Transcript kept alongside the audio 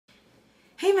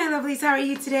Hey my lovelies, how are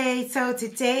you today? So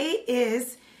today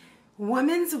is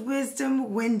Women's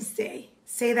Wisdom Wednesday.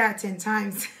 Say that 10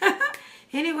 times.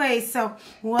 Anyway, so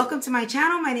welcome to my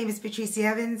channel. My name is Patrice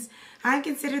Evans. I'm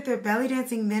considered the belly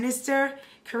dancing minister,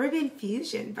 Caribbean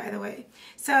fusion, by the way.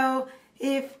 So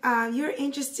if you're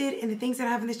interested in the things that I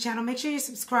have on this channel, make sure you're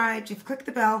subscribed, you've clicked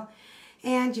the bell,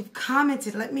 and you've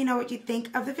commented. Let me know what you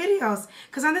think of the videos.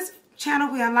 Because on this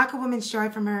channel, we unlock a woman's joy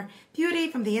from her beauty,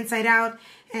 from the inside out,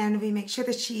 and we make sure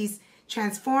that she's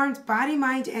transformed body,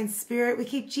 mind, and spirit. We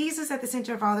keep Jesus at the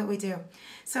center of all that we do.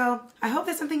 So I hope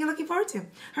that's something you're looking forward to. All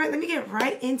right, let me get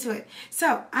right into it.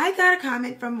 So I got a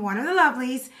comment from one of the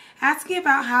lovelies asking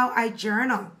about how I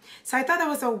journal. So I thought that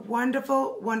was a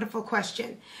wonderful, wonderful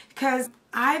question because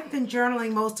I've been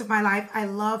journaling most of my life. I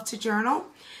love to journal.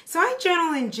 So I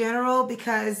journal in general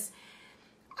because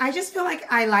I just feel like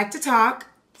I like to talk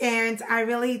and I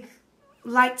really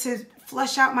like to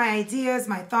flush out my ideas,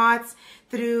 my thoughts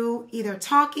through either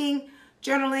talking,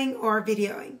 journaling, or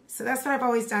videoing. So that's what I've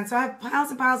always done. So I have piles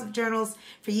and piles of journals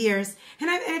for years. And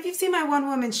if you've seen my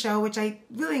one-woman show, which I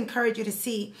really encourage you to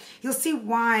see, you'll see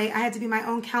why I had to be my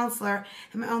own counselor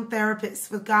and my own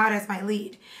therapist with God as my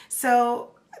lead.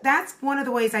 So that's one of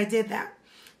the ways I did that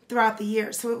throughout the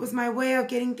year. So it was my way of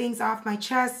getting things off my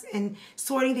chest and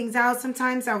sorting things out.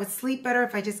 Sometimes I would sleep better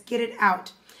if I just get it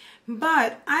out.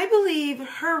 But I believe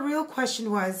her real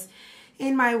question was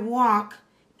in my walk,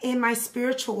 in my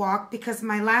spiritual walk, because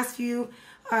my last few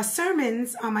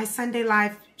sermons on my Sunday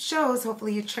Live shows,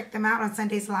 hopefully you check them out on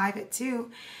Sundays Live at 2,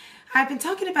 I've been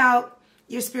talking about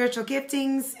your spiritual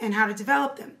giftings and how to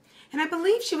develop them. And I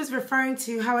believe she was referring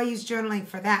to how I use journaling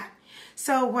for that.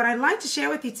 So what I'd like to share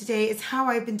with you today is how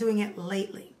I've been doing it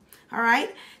lately. All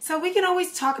right? So we can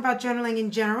always talk about journaling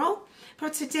in general,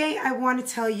 but today I want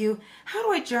to tell you how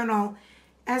do I journal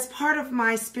as part of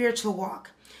my spiritual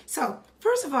walk. So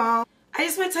first of all, I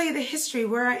just want to tell you the history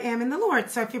where I am in the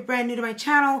Lord. So if you're brand new to my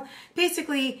channel,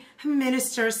 basically I'm a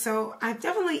minister, so I'm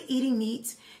definitely eating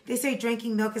meat. They say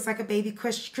drinking milk is like a baby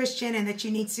Christian and that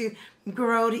you need to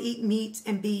grow to eat meat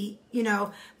and be,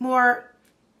 more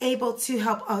able to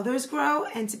help others grow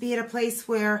and to be at a place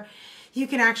where you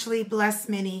can actually bless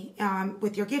many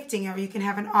with your gifting, or you can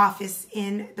have an office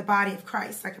in the body of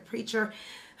Christ, like a preacher,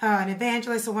 an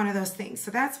evangelist, or one of those things. So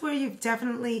that's where you've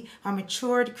definitely a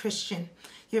matured Christian.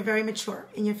 You're very mature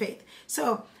in your faith.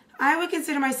 So I would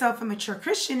consider myself a mature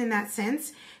Christian in that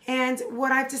sense. And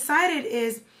what I've decided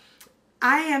is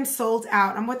I am sold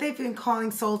out. I'm what they've been calling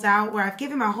sold out, where I've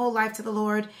given my whole life to the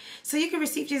Lord. So you can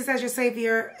receive Jesus as your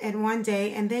Savior in one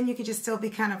day, and then you can just still be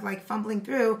kind of like fumbling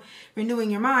through, renewing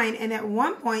your mind. And at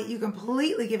one point, you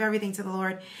completely give everything to the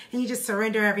Lord, and you just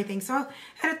surrender everything. So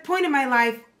at a point in my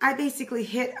life, I basically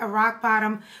hit a rock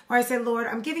bottom where I said, Lord,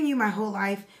 I'm giving you my whole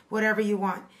life, whatever you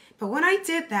want. But when I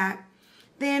did that,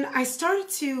 then I started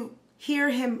to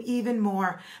hear him even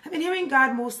more. I've been hearing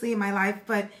God mostly in my life,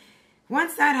 but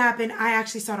once that happened, I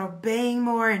actually started obeying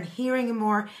more and hearing him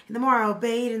more. And the more I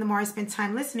obeyed and the more I spent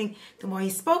time listening, the more he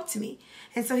spoke to me.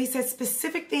 And so he said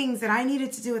specific things that I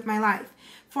needed to do with my life.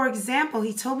 For example,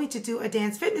 he told me to do a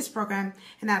dance fitness program,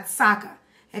 and that's Saka.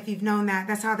 If you've known that,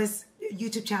 that's how this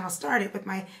YouTube channel started, with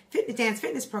my dance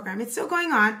fitness program. It's still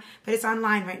going on, but it's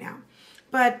online right now.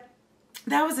 But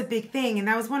that was a big thing, and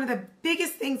that was one of the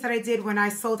biggest things that I did when I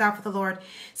sold out for the Lord.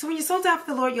 So when you sold out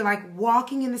for the Lord, you're like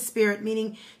walking in the Spirit,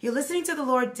 meaning you're listening to the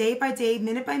Lord day by day,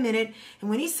 minute by minute, and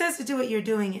when he says to do it, you're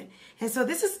doing it. And so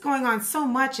this is going on so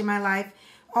much in my life,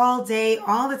 all day,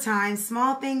 all the time,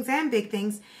 small things and big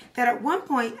things, that at one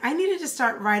point I needed to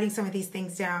start writing some of these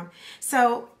things down.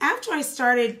 So after I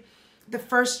started the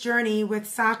first journey with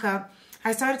Saka,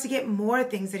 I started to get more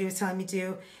things that he was telling me to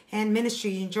do, and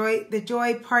ministry, the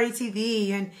Joy Party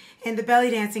TV, and the belly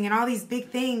dancing, and all these big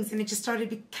things, and it just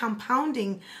started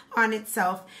compounding on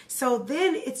itself. So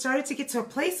then it started to get to a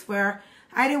place where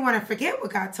I didn't want to forget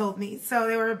what God told me. So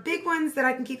there were big ones that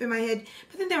I can keep in my head,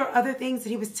 but then there were other things that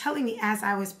he was telling me as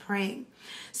I was praying.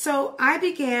 So I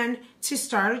began to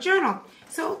start a journal.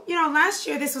 So, last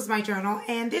year this was my journal,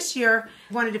 and this year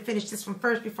I wanted to finish this one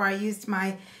first before I used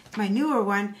my newer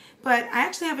one. But I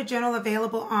actually have a journal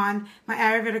available on my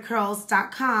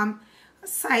AyurvedaCurls.com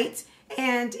site,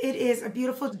 and it is a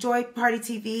beautiful Joy Party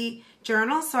TV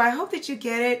journal. So I hope that you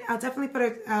get it. I'll definitely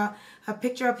put a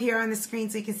picture up here on the screen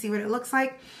so you can see what it looks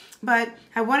like. But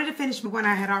I wanted to finish the one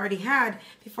I had already had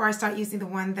before I start using the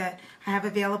one that I have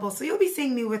available. So you'll be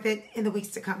seeing me with it in the weeks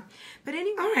to come. But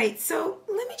anyway, all right, so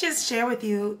let me just share with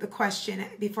you the question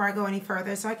before I go any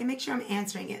further so I can make sure I'm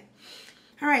answering it.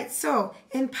 All right, so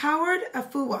Empowered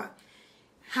Afua,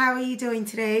 how are you doing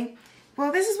today?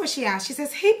 Well, this is what she asked. She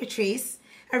says, hey, Patrice,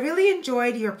 I really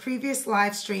enjoyed your previous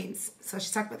live streams. So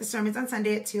she talked about the sermons on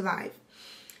Sunday at 2 Live.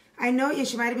 I know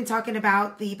she might have been talking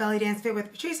about the belly dance fit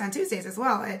with Patrice on Tuesdays as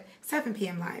well at 7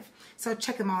 p.m. live. So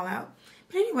check them all out.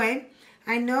 But anyway,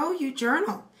 I know you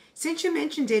journal since you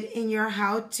mentioned it in your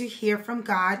How to Hear from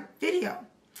God video.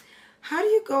 How do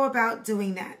you go about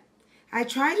doing that? I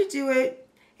try to do it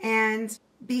and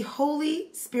be Holy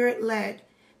Spirit led,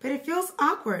 but it feels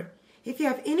awkward. If you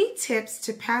have any tips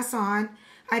to pass on,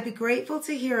 I'd be grateful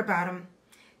to hear about them.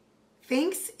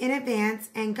 Thanks in advance,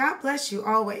 and God bless you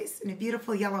always, in a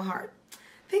beautiful yellow heart.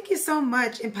 Thank you so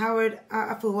much, Empowered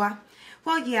Afua.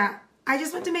 Well, yeah, I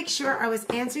just want to make sure I was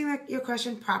answering your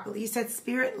question properly. You said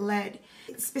spirit-led.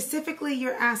 Specifically,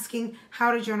 you're asking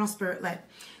how to journal spirit-led.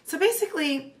 So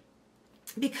basically,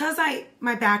 because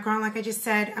my background, like I just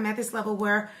said, I'm at this level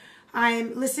where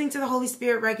I'm listening to the Holy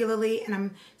Spirit regularly, and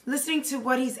I'm listening to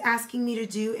what He's asking me to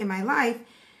do in my life.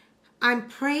 I'm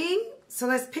praying. So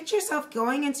let's picture yourself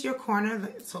going into your corner.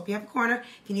 Let's hope you have a corner.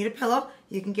 If you need a pillow,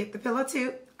 you can get the pillow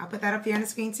too. I'll put that up here on the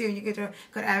screen too. And you can go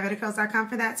to ayurvedicals.com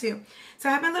for that too. So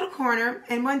I have my little corner.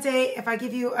 And one day, if I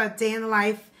give you a day in the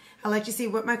life, I'll let you see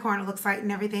what my corner looks like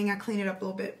and everything. I clean it up a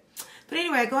little bit. But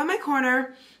anyway, I go in my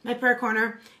corner, my prayer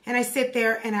corner, and I sit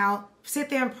there, and I'll sit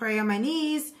there and pray on my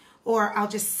knees, or I'll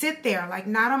just sit there, like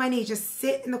not on my knees, just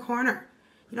sit in the corner.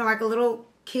 You know, like a little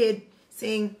kid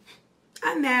saying,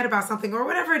 I'm mad about something or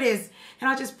whatever it is. And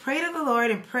I'll just pray to the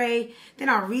Lord and pray. Then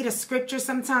I'll read a scripture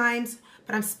sometimes,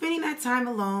 but I'm spending that time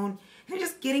alone and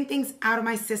just getting things out of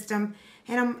my system.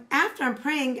 And after I'm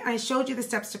praying, I showed you the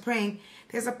steps to praying,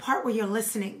 there's a part where you're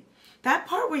listening. That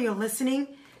part where you're listening,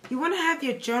 you want to have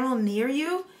your journal near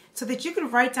you so that you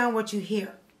can write down what you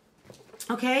hear.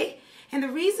 Okay? And the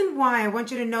reason why I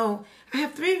want you to know, I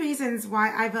have 3 reasons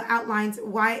why I've outlined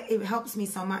why it helps me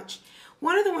so much.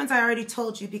 One of the ones I already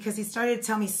told you because he started to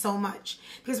tell me so much.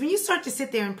 Because when you start to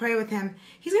sit there and pray with him,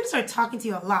 he's going to start talking to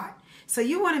you a lot. So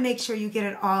you want to make sure you get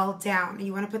it all down. And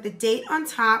you want to put the date on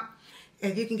top.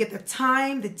 If you can get the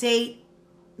time, the date,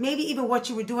 maybe even what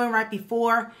you were doing right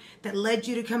before that led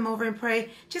you to come over and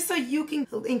pray, just so you can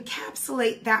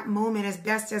encapsulate that moment as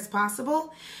best as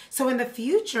possible. So in the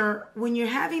future, when you're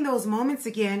having those moments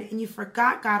again and you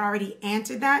forgot God already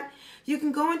answered that, you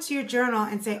can go into your journal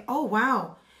and say, oh,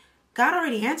 wow, God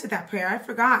already answered that prayer. I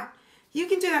forgot. You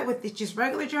can do that with just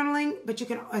regular journaling, but you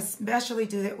can especially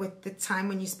do that with the time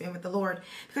when you spend with the Lord.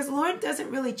 Because the Lord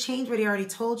doesn't really change what He already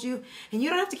told you, and you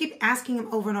don't have to keep asking Him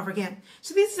over and over again.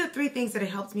 So these are the 3 things that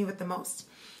it helps me with the most.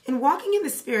 And walking in the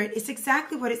Spirit is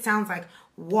exactly what it sounds like,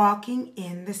 walking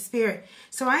in the Spirit.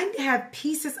 So I have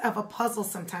pieces of a puzzle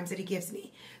sometimes that He gives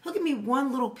me. He'll give me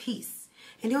one little piece,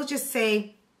 and He'll just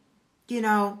say, you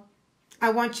know, I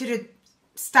want you to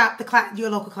stop your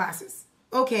local classes.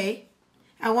 Okay.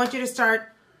 I want you to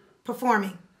start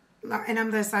performing. And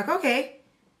I'm just like, okay.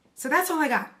 So that's all I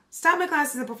got. Stop my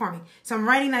classes and performing. So I'm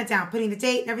writing that down, putting the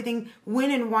date and everything,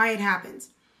 when and why it happens.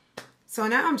 So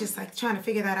now I'm just like trying to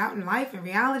figure that out in life and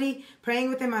reality, praying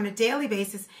with him on a daily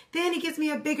basis. Then he gives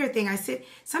me a bigger thing. I sit,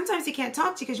 sometimes he can't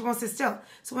talk to you because you won't sit still.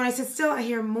 So when I sit still, I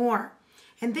hear more.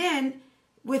 And then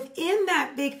within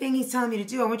that big thing he's telling me to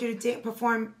do, I want you to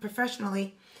perform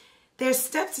professionally. There's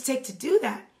steps to take to do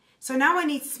that. So now I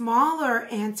need smaller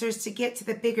answers to get to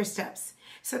the bigger steps.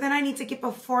 So then I need to get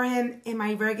before him in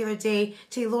my regular day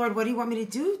to say, Lord, what do you want me to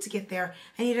do to get there?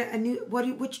 I need a new,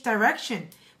 which direction?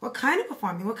 What kind of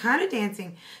performing? What kind of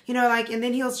dancing? You know, like, and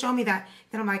then he'll show me that.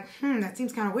 Then I'm like, that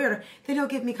seems kind of weird. Then he'll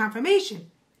give me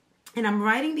confirmation. And I'm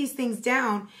writing these things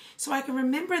down so I can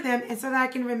remember them and so that I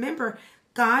can remember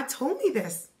God told me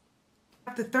this.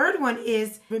 The third one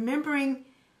is remembering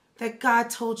that God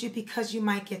told you because you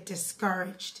might get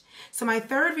discouraged. So my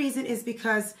third reason is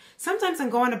because sometimes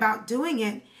I'm going about doing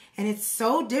it and it's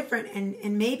so different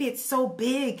and maybe it's so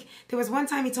big. There was one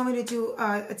time he told me to do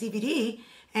a DVD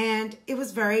and it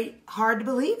was very hard to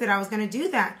believe that I was going to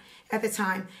do that at the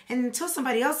time. And until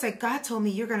somebody else said, God told me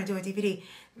you're going to do a DVD.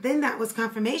 Then that was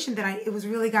confirmation that it was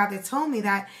really God that told me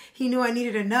that. He knew I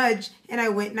needed a nudge and I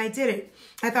went and I did it.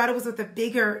 I thought it was with a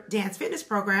bigger dance fitness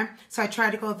program. So I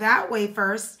tried to go that way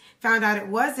first, found out it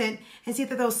wasn't, and see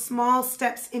that those small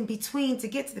steps in between to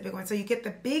get to the big one. So you get the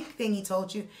big thing he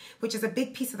told you, which is a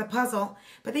big piece of the puzzle,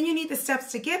 but then you need the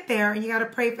steps to get there and you got to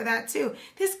pray for that too.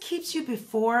 This keeps you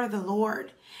before the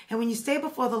Lord. And when you stay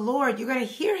before the Lord, you're going to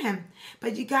hear him,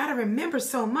 but you got to remember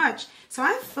so much. So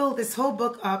I filled this whole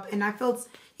book up and I filled,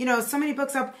 you know, so many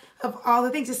books up of all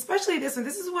the things, especially this one.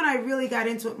 This is when I really got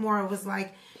into it more. It was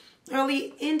like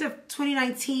end of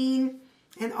 2019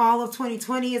 and all of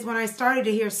 2020 is when I started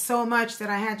to hear so much that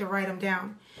I had to write them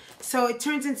down. So it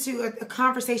turns into a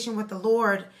conversation with the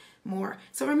Lord more.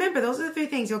 So remember, those are the 3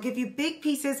 things. He'll give you big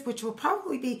pieces, which will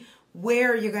probably be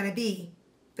where you're going to be,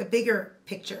 the bigger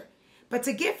picture. But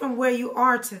to get from where you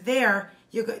are to there,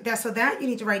 so that you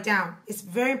need to write down. It's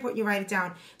very important you write it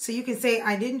down. So you can say,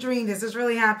 I didn't dream this. This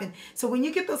really happened. So when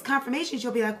you get those confirmations,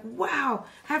 you'll be like, wow,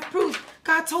 I have proof.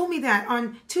 God told me that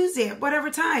on Tuesday at whatever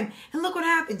time. And look what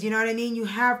happened. You know what I mean? You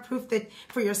have proof that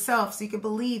for yourself so you can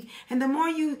believe. And the more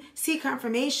you see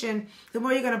confirmation, the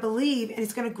more you're going to believe, and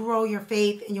it's going to grow your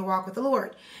faith and your walk with the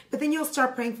Lord. But then you'll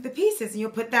start praying for the pieces, and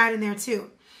you'll put that in there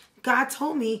too. God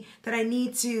told me that I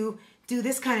need to do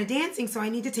this kind of dancing, so I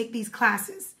need to take these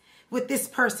classes with this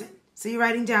person. So you're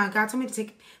writing down, God told me to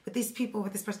take with these people,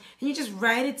 with this person. And you just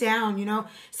write it down, you know.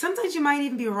 Sometimes you might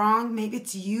even be wrong. Maybe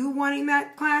it's you wanting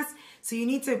that class. So you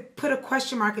need to put a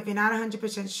question mark if you're not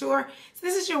 100% sure. So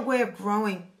this is your way of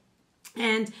growing.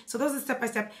 And so those are step by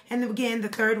step. And again, the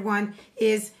third one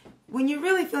is when you're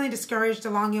really feeling discouraged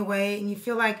along your way and you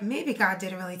feel like maybe God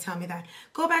didn't really tell me that,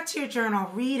 go back to your journal,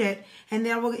 read it, and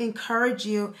that will encourage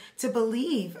you to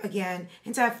believe again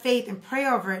and to have faith and pray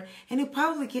over it. And he'll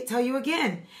probably tell you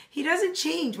again. He doesn't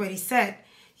change what he said.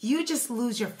 You just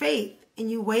lose your faith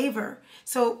and you waver.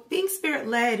 So being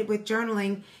spirit-led with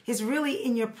journaling is really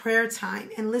in your prayer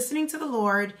time and listening to the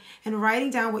Lord and writing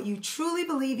down what you truly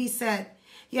believe he said.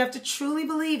 You have to truly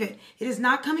believe it. It is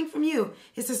not coming from you.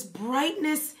 It's this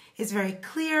brightness. It's very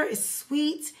clear. It's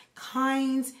sweet,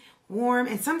 kind, warm,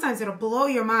 and sometimes it'll blow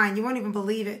your mind. You won't even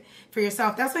believe it for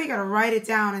yourself. That's why you got to write it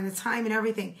down and the time and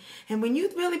everything. And when you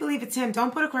really believe it's him,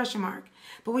 don't put a question mark.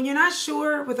 But when you're not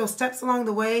sure with those steps along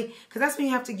the way, because that's when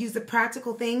you have to use the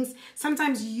practical things,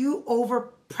 sometimes you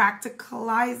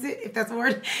over-practicalize it, if that's a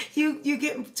word. You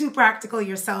get too practical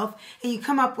yourself, and you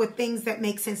come up with things that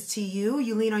make sense to you.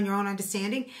 You lean on your own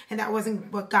understanding, and that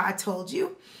wasn't what God told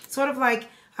you. Sort of like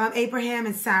Abraham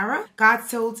and Sarah. God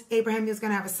told Abraham he was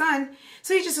going to have a son,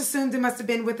 so he just assumed it must have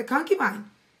been with the concubine.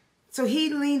 So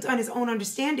he leaned on his own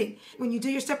understanding. When you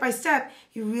do your step-by-step,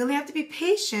 you really have to be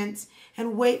patient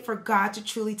and wait for God to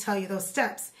truly tell you those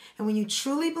steps. And when you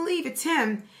truly believe it's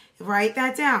him, write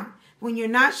that down. When you're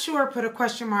not sure, put a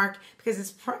question mark because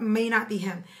it may not be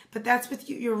him. But that's with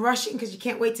you. You're rushing because you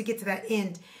can't wait to get to that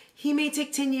end. He may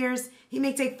take 10 years. He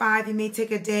may take 5. He may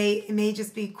take a day. It may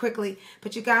just be quickly.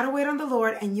 But you got to wait on the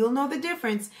Lord, and you'll know the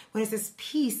difference when it's this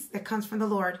peace that comes from the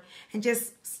Lord. And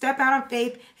just step out on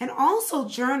faith and also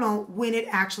journal when it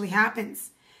actually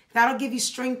happens. That'll give you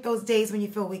strength those days when you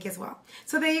feel weak as well.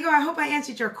 So there you go. I hope I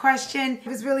answered your question. It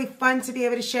was really fun to be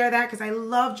able to share that because I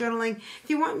love journaling. If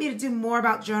you want me to do more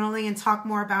about journaling and talk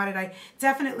more about it, I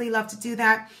definitely love to do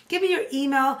that. Give me your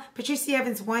email,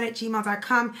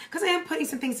 patriceevans1@gmail.com, because I am putting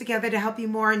some things together to help you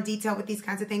more in detail with these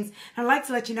kinds of things. And I'd like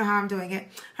to let you know how I'm doing it.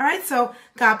 All right, so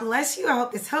God bless you. I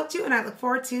hope this helped you, and I look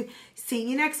forward to seeing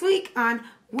you next week on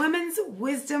Women's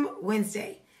Wisdom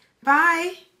Wednesday.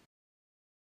 Bye.